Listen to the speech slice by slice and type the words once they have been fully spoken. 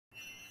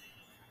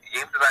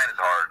game design is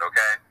hard,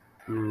 okay?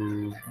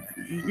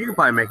 You can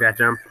probably make that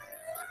jump.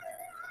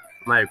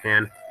 Now you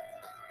can.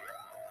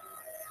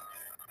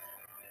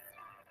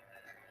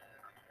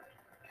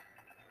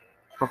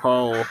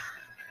 Oh.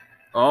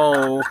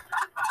 Oh.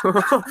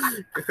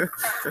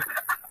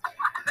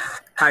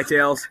 Hi,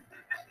 Tails.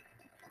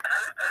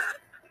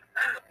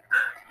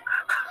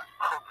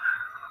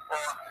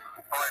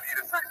 I need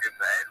a second,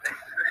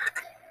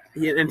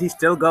 man. And he's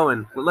still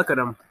going. Look at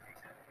him.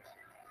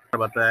 How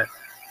about that?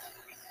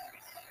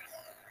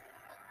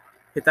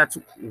 Hit that.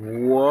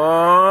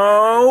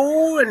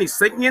 Whoa! And he's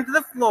sinking into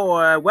the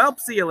floor. Well,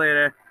 see you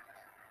later.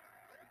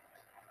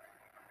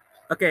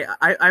 Okay,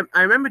 I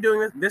remember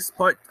doing this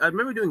part. I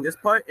remember doing this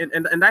part,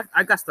 and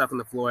I got stuck on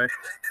the floor.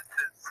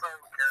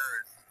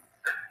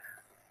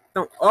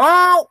 No.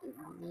 Oh!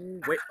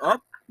 Wait.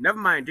 Up. Never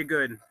mind. You're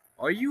good.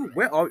 Are you?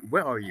 Where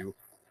are you?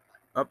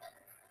 Up.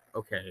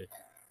 Okay.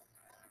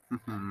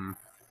 I'm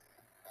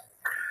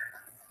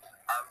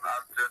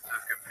just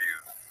as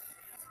confused.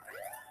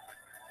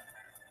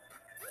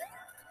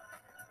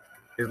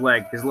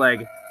 His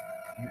leg.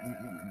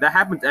 That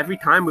happens every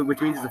time,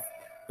 which means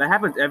that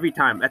happens every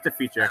time. That's a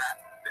feature. That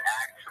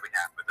actually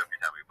happens every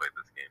time we play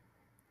this game.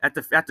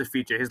 That's a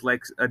feature. His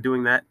legs are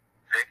doing that.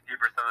 50% of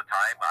the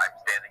time, I'm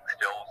standing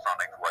still.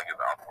 Sonic's leg is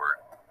upward.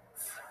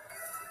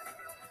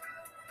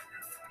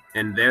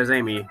 And there's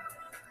Amy,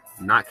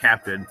 not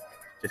captured,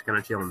 just kind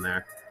of chilling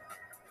there.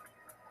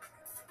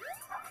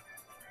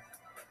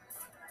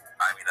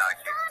 I mean, I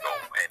can go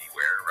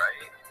anywhere,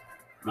 right?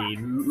 I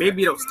mean,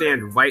 maybe you don't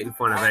stand right in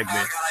front of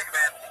Eggman.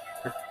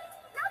 Oh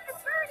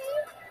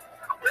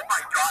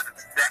my god,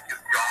 its neck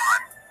is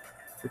gone.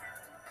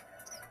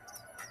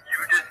 You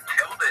just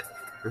killed it.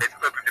 It's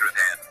flipping through his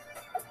hand.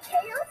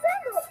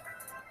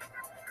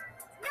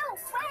 No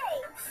way!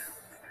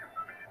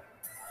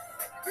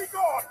 Be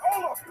gone,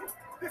 all of you!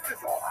 This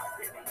is all I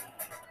need.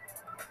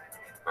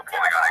 We're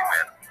pulling on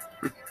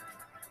Eggman.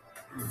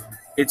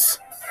 It's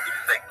You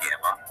say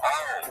Gamma.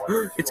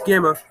 Oh! it's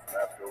Gamma.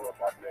 Master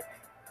Robotnik.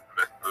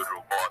 Mr.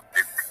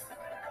 Robotnik.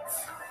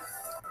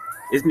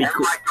 Isn't he Oh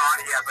cool? my god,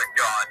 he has a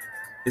gun.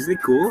 Isn't he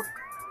cool? Ew,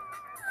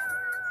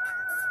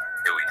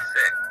 he's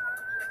sick.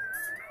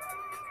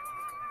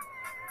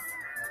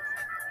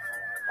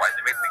 Why does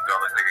it make the gun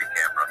look like a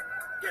camera?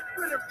 Get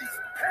rid of these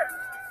pests!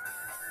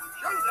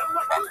 Show them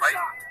what Boss you fight?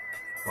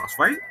 got! Boss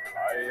fight?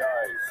 Aye,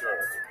 aye, sir.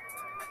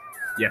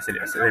 Yes, it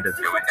is. It is.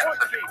 Yeah, we got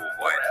such a cool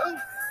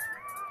voice.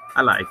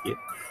 I like it.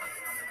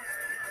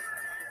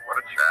 What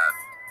a chat.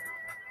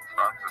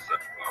 Sonic just said,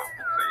 oh,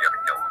 so you gotta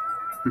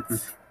kill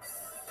him.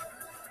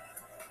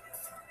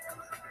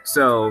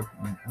 So,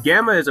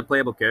 Gamma is a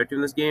playable character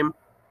in this game,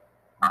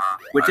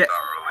 which, I saw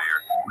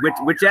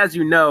earlier. which, as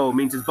you know,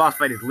 means his boss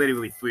fight is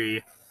literally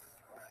free.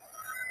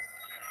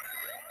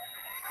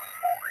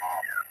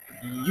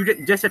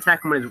 You just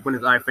attack him when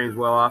his iframes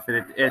wear off,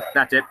 and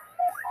that's it.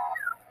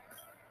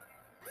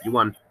 You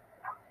won.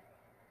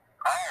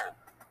 Oh,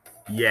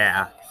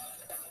 Yeah.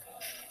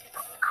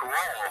 cool.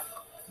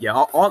 Yeah,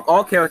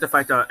 all character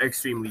fights are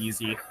extremely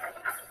easy.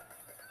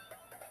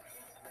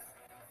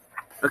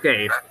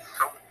 Okay. That's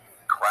so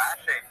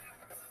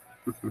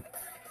clashing.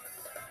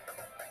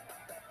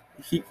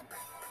 He It's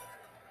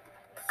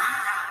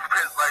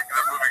like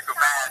they're moving so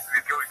fast and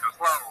he's going so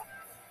slow.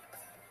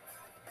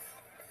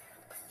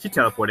 she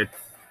teleported.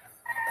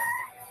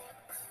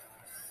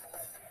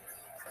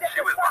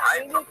 She was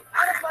behind him. Out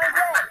of my way!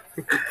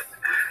 Every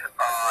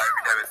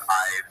time his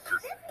eyes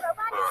just. This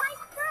robot is my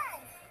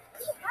friend!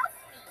 He helps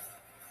me!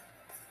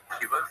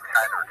 He looks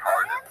kind of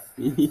retarded.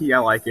 Yeah,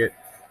 I like it.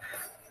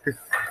 His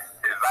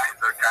eyes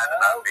are kind of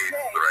not made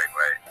the right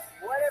way.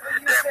 Whatever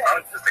you Damn, say,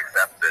 Sonic just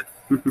accepts it.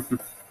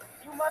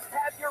 you must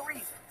have your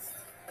reasons.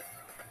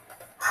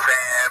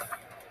 Sam,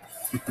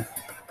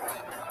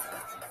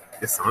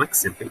 Is Sonic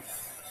simping?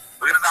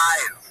 look at his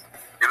eyes.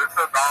 He looks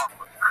so dumb.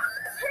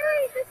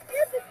 Hurry, this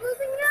ship is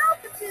losing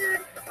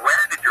altitude!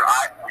 Where did your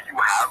eye? You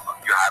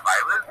have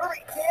eyelids?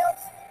 Hurry,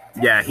 Tails!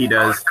 Yeah, he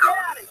does. Get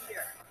out of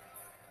here!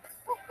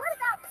 Well, what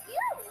about you?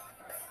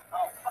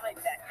 I'll find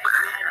that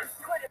Eggman and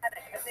put him at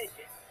a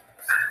commission.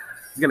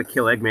 He's gonna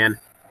kill Eggman.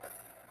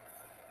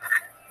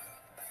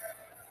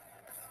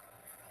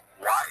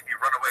 Why did you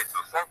run away so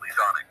slowly,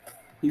 Sonic?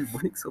 He's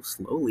running so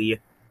slowly.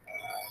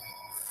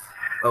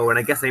 Oh, and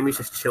I guess Amy's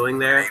just chilling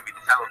there. Maybe he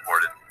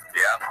teleported.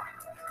 Yeah.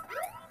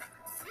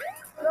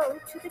 Go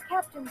to the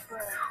captain's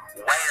room.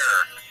 Where?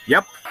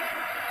 Yep.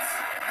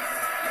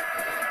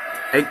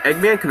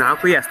 Eggman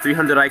canonically has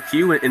 300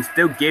 IQ and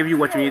still gave you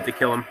what you needed to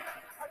kill him.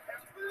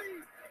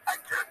 I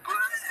can't believe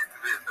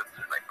this. That's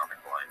just like comic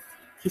line.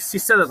 He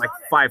said it like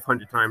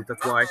 500 times,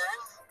 that's why.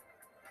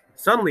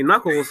 Suddenly,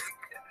 Knuckles. His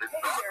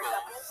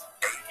knuckles.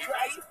 Hey,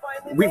 Glad you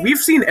finally We've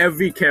seen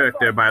every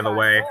character, by the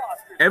way.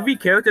 Every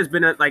character's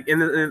been at, like in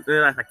the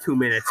like 2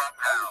 minutes.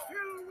 somehow,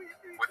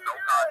 with no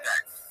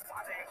contact,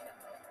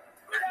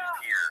 they're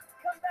just here.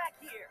 Come back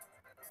here.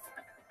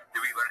 Do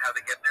we learn how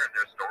they get there in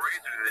their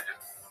stories, or do they just?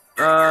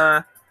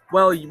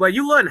 Well,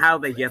 you learn how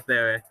they get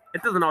there.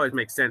 It doesn't always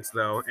make sense,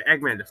 though.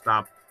 Eggman just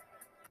stopped.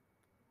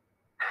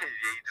 You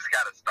just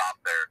gotta stop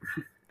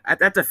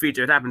That's a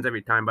feature. It happens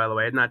every time, by the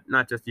way.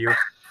 Not just you.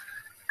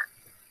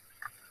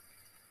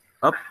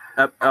 Up.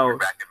 We're Oh.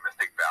 back in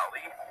Mystic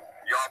Valley.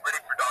 Y'all ready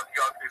for Donkey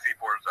Kong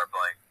 64 to start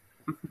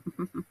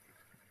playing?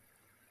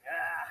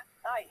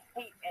 I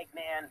hate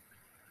Eggman.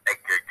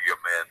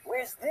 Eggman.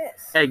 Where's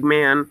this?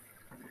 Eggman.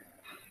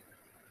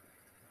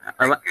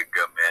 Eggman.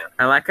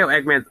 I like how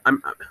Eggman.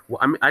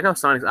 I like how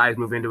Sonic's eyes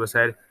move into his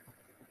head.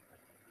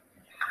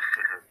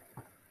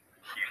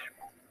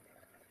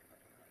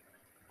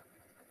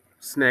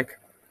 Snick.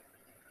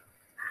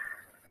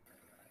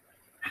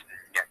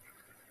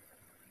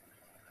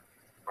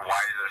 Why is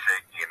it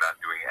shaking and not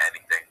doing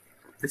anything?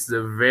 This is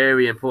a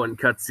very important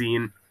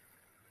cutscene.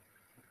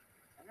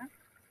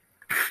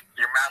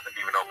 Your mouth isn't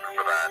even open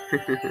for that.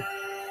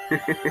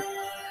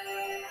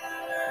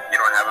 You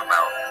don't have a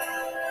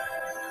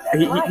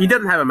mouth. He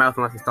doesn't have a mouth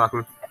unless he's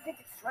talking. I think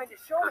it's trying to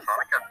show Does us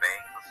Sonic have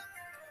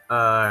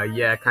bangs?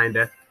 Yeah,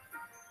 kinda.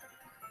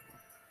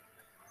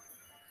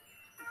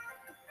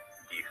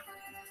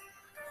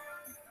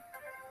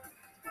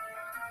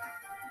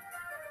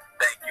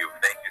 Thank you,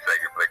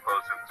 Sega, for the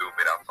close and zoom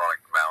in on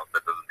Sonic's mouth.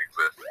 That doesn't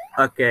exist.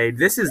 Okay,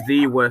 this is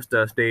the worst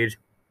stage.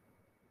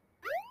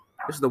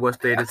 This is the worst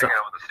stage. I think I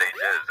know what the stage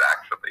is,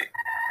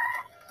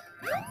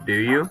 actually. Do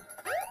you?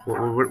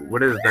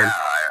 What is it Yeah, then?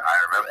 I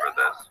remember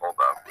this. Hold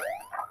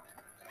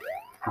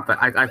up. But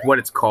I what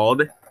it's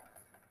called?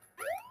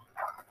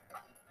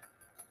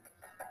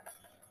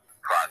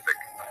 Classic.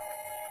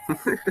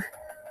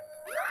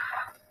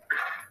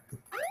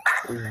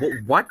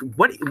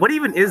 What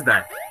even is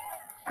that?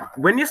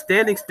 When you're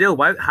standing still,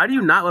 how do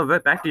you not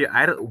revert back to your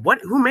idle?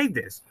 Who made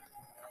this?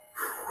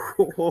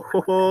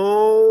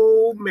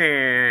 Oh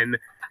man.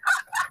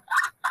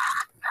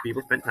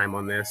 People spent time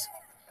on this.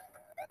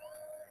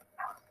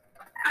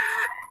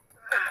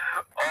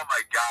 Oh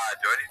my god,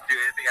 do I need to do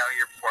anything out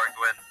here before I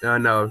go in?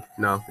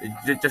 No.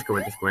 Just go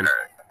in. Alright.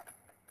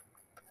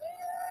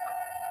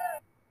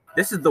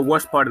 This is the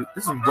worst part.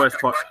 This is the worst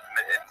part.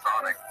 It's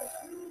Sonic.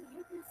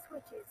 You can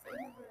switches in the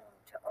room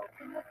to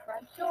open the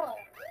front door.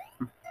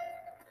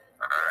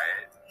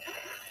 Alright.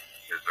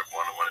 Is there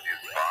one of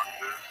these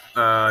boxes?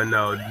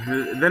 No,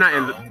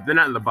 they're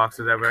not in the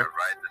boxes ever. Ride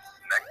the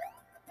snack.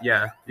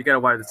 Yeah, you gotta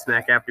wire the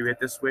snack after you hit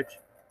this switch.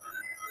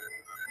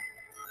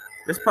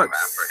 This part.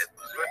 After I hit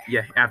the switch?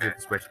 Yeah, after you hit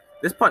the switch.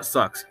 This part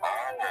sucks. Oh.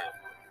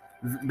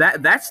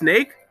 That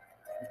snake.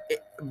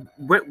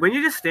 When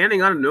you're just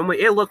standing on it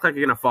normally, it looks like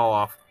you're gonna fall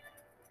off.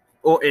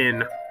 Or in.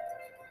 You're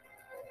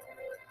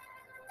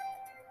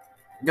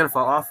gonna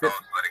fall off. Oh, so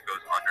when it goes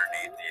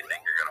underneath, you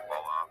think you're gonna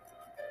fall off?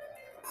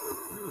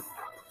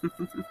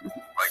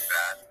 Like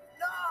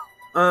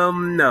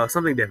that? No,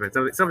 something different.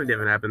 Something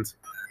different happens.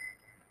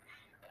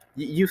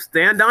 You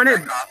stand on it.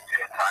 That cost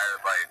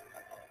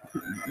the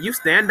entire bite. You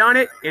stand on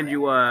it, and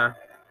you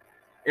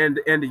and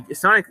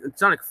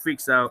Sonic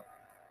freaks out.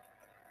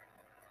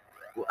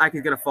 Like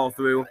he's gonna fall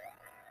through. Of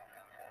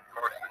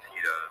course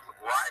he does.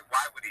 Why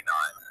would he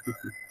not? Your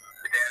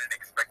dad didn't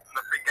expect him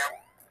to freak out?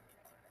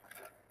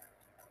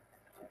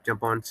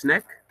 Jump on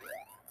Snick.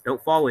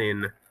 Don't fall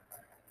in.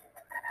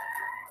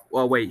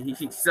 Well, wait.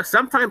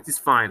 Sometimes he's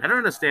fine. I don't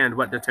understand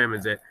what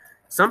determines it.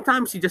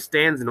 Sometimes he just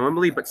stands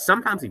normally, but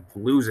sometimes he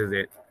loses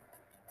it.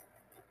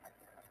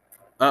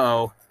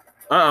 Uh-oh.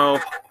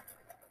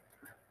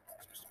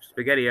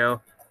 Spaghetti-O.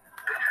 I'm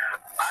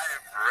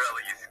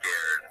really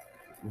scared.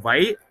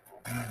 Right?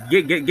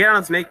 Get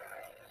on Snake.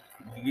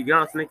 Get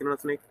on Snake. Yeah.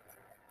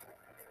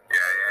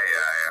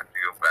 I have to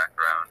go back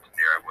around to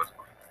near I was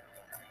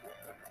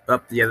before.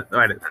 Up, yeah,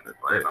 alright. And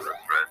play on this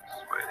red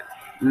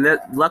switch.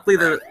 Luckily,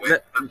 Wait the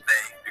thing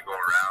to go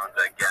around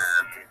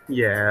again.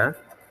 yeah.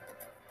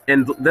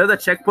 And there's a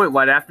checkpoint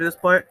right after this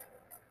part.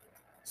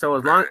 So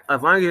as long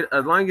as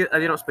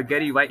you don't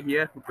spaghetti right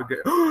here.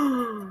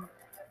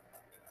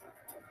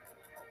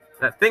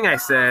 That thing I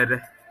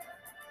said.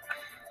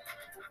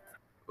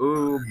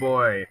 Ooh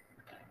boy.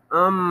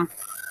 Okay,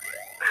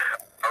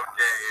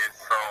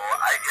 so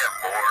I get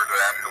bored and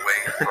have to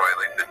wait, so I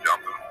like to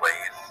jump in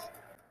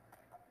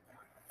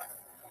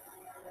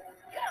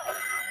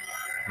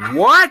place.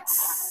 What?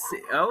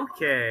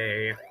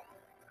 Okay.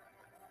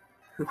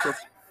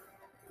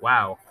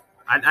 Wow.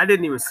 I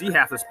didn't even see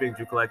half the spins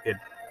you collected.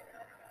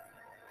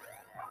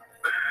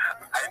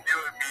 I knew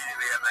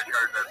immediately as I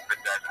heard that spin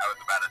dead, I was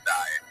about to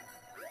die.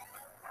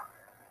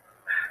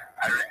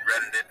 I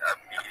regretted it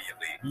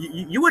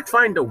immediately. You were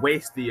trying to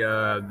waste the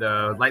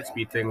light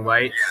speed thing,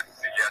 right?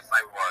 Yes,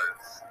 I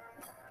was.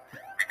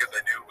 Because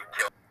I knew it would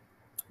kill.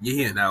 You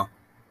hear it now.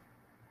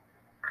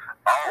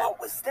 Oh, What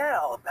was that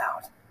all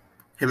about?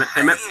 Hey,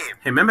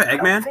 remember I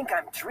Eggman? think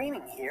I'm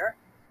dreaming here.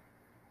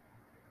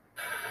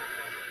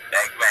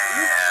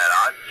 Eggman,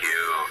 on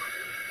cue.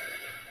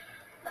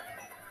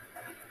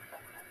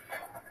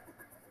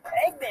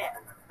 Eggman!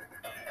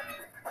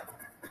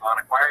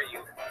 Sonic, why are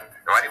you?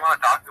 Why do you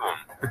want to talk to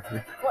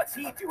him? What's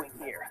he doing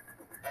here?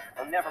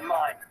 Oh, never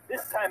mind.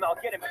 This time I'll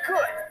get him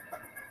good.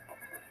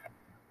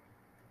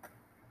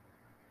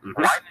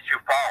 Why did you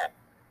fall?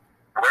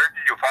 Where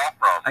did you fall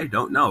from? I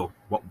don't know.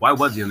 Why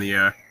was he in the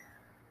air?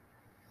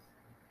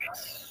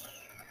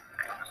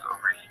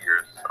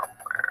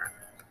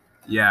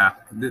 Yeah,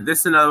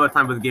 this is another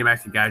time where the game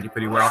actually guides you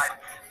pretty well.